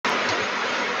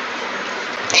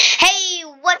Hey,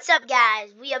 what's up,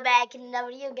 guys? We are back in another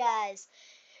video, guys.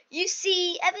 You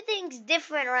see, everything's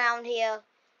different around here.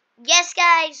 Yes,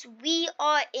 guys, we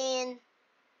are in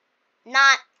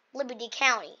not Liberty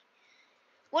County.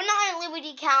 We're not in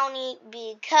Liberty County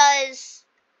because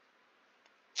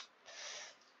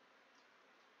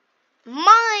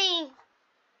my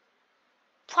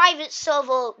private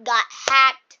server got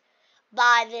hacked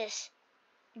by this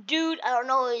dude. I don't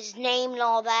know his name and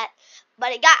all that,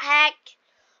 but it got hacked.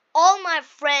 All my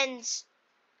friends,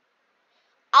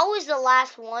 I was the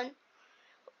last one.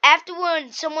 After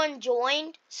when someone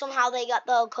joined, somehow they got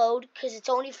the code because it's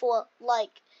only for like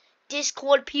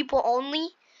Discord people only,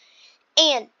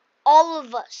 and all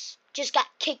of us just got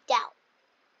kicked out,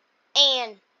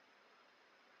 and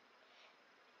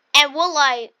we're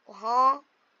like, huh?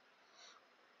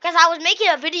 Because I was making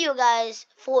a video, guys,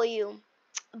 for you,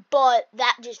 but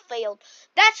that just failed.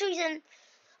 That's the reason.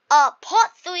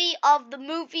 Part 3 of the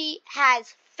movie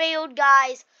has failed,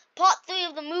 guys. Part 3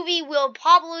 of the movie will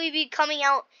probably be coming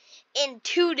out in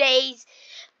 2 days,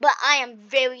 but I am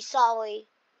very sorry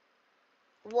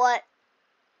what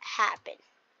happened.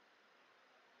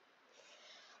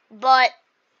 But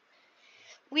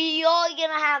we are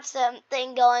gonna have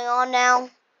something going on now.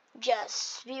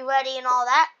 Just be ready and all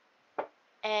that,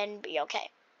 and be okay.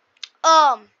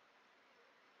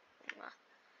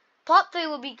 Part 3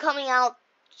 will be coming out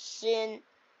soon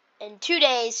in 2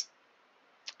 days.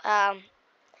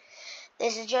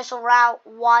 This is just a route.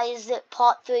 Why is it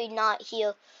part 3 not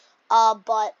here?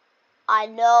 But I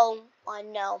know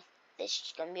this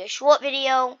is gonna be a short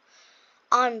video.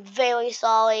 I'm very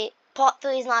sorry. Part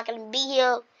 3 is not gonna be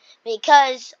here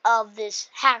because of this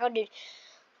hacker dude.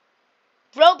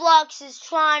 Roblox is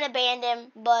trying to ban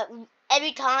him, but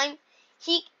every time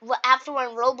after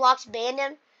when Roblox banned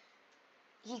him,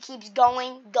 he keeps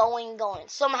going.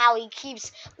 Somehow he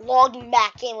keeps logging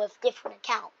back in with different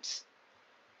accounts.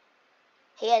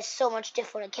 He has so much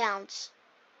different accounts.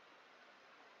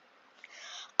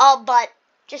 But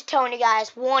just telling you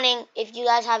guys, warning, if you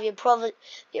guys have your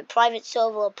private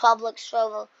server or public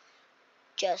server,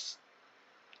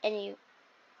 and you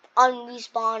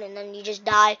unrespawn and then you just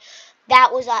die.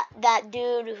 That was that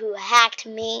dude who hacked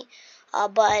me.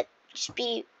 But just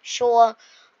be sure.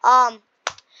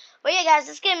 But yeah, guys,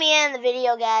 let's get me in the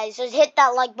video, guys. Just hit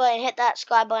that like button, hit that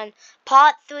subscribe button.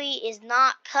 Part 3 is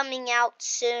not coming out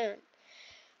soon.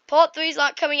 Part 3 is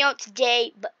not coming out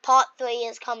today, but Part 3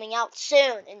 is coming out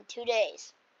soon, in 2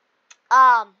 days.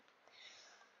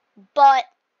 But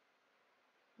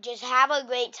just have a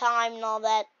great time and all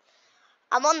that.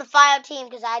 I'm on the fire team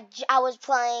because I was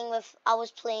playing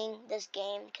this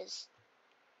game because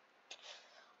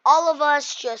all of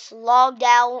us just logged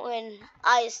out and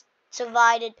I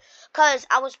survived it because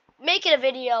I was making a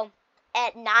video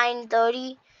at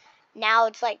 9:30. Now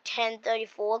it's like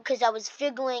 10:34 because I was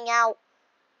figuring out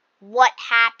what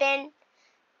happened,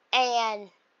 and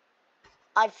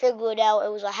I figured out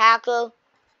it was a hacker.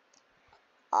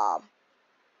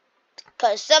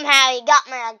 Because somehow he got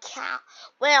my account.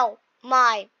 Well,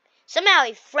 somehow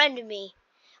he friended me.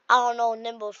 I don't know the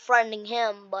number of friending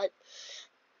him, but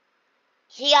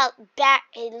he got back.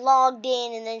 He logged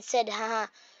in and then said, haha.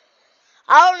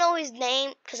 I don't know his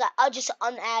name because I just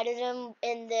unadded him,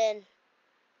 and then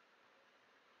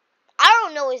I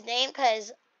don't know his name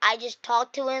because I just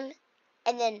talked to him,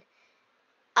 and then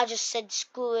I just said,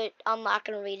 screw it, I'm not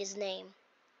going to read his name.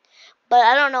 But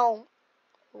I don't know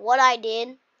what I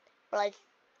did. I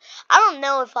don't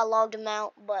know if I logged him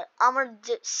out, but I'm going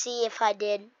to see if I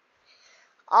did.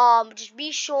 Just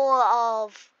be sure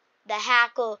of the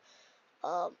hacker.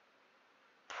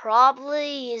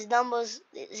 Probably his numbers,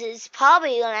 he's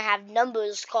probably going to have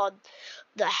numbers called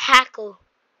the hacker.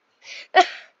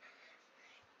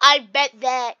 I bet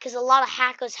that, because a lot of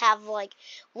hackers have like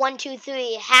 1, 2,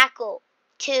 3, hacker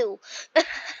 2.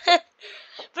 But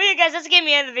yeah, guys, let's get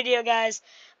me in the video, guys.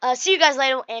 See you guys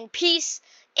later, and peace.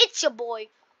 It's your boy,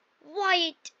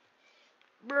 Wyatt,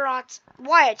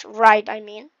 right, I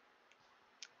mean.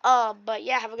 But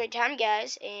yeah, have a great time,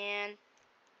 guys, and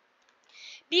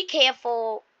be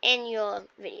careful in your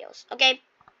videos, okay?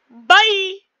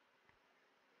 Bye!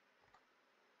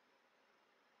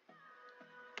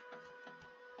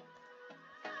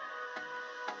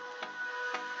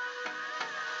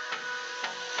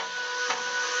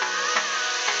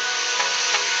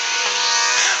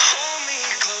 Hold me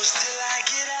close till I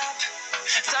get up.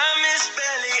 Time is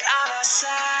barely on our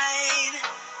side.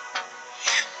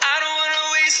 I don't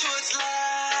wanna waste what's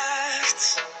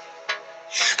left.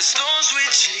 The storms we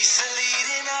chase are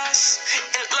leading us,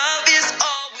 and love is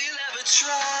all we'll ever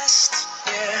try.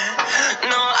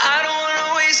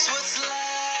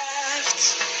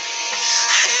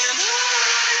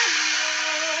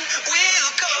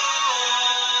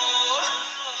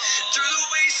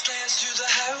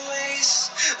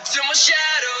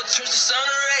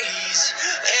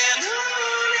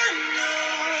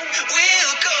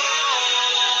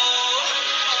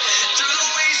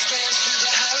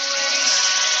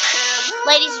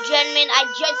 Ladies and gentlemen, I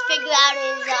just figured out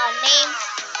his name.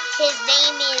 His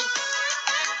name is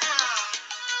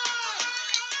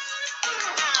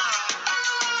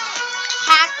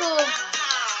Hacker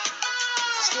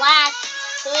 /3/4.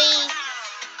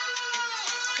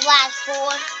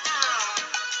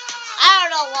 I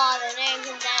don't know all the names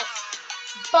in that,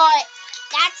 but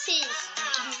that's his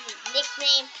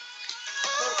nickname.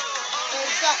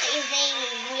 His name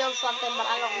is real something, but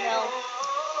I don't know.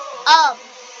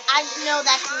 I just know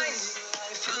that's his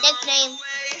nickname.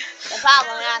 They're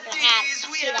probably not gonna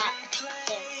see that.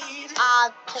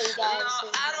 I'll tell you guys.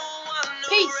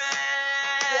 Peace.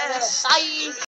 Bye.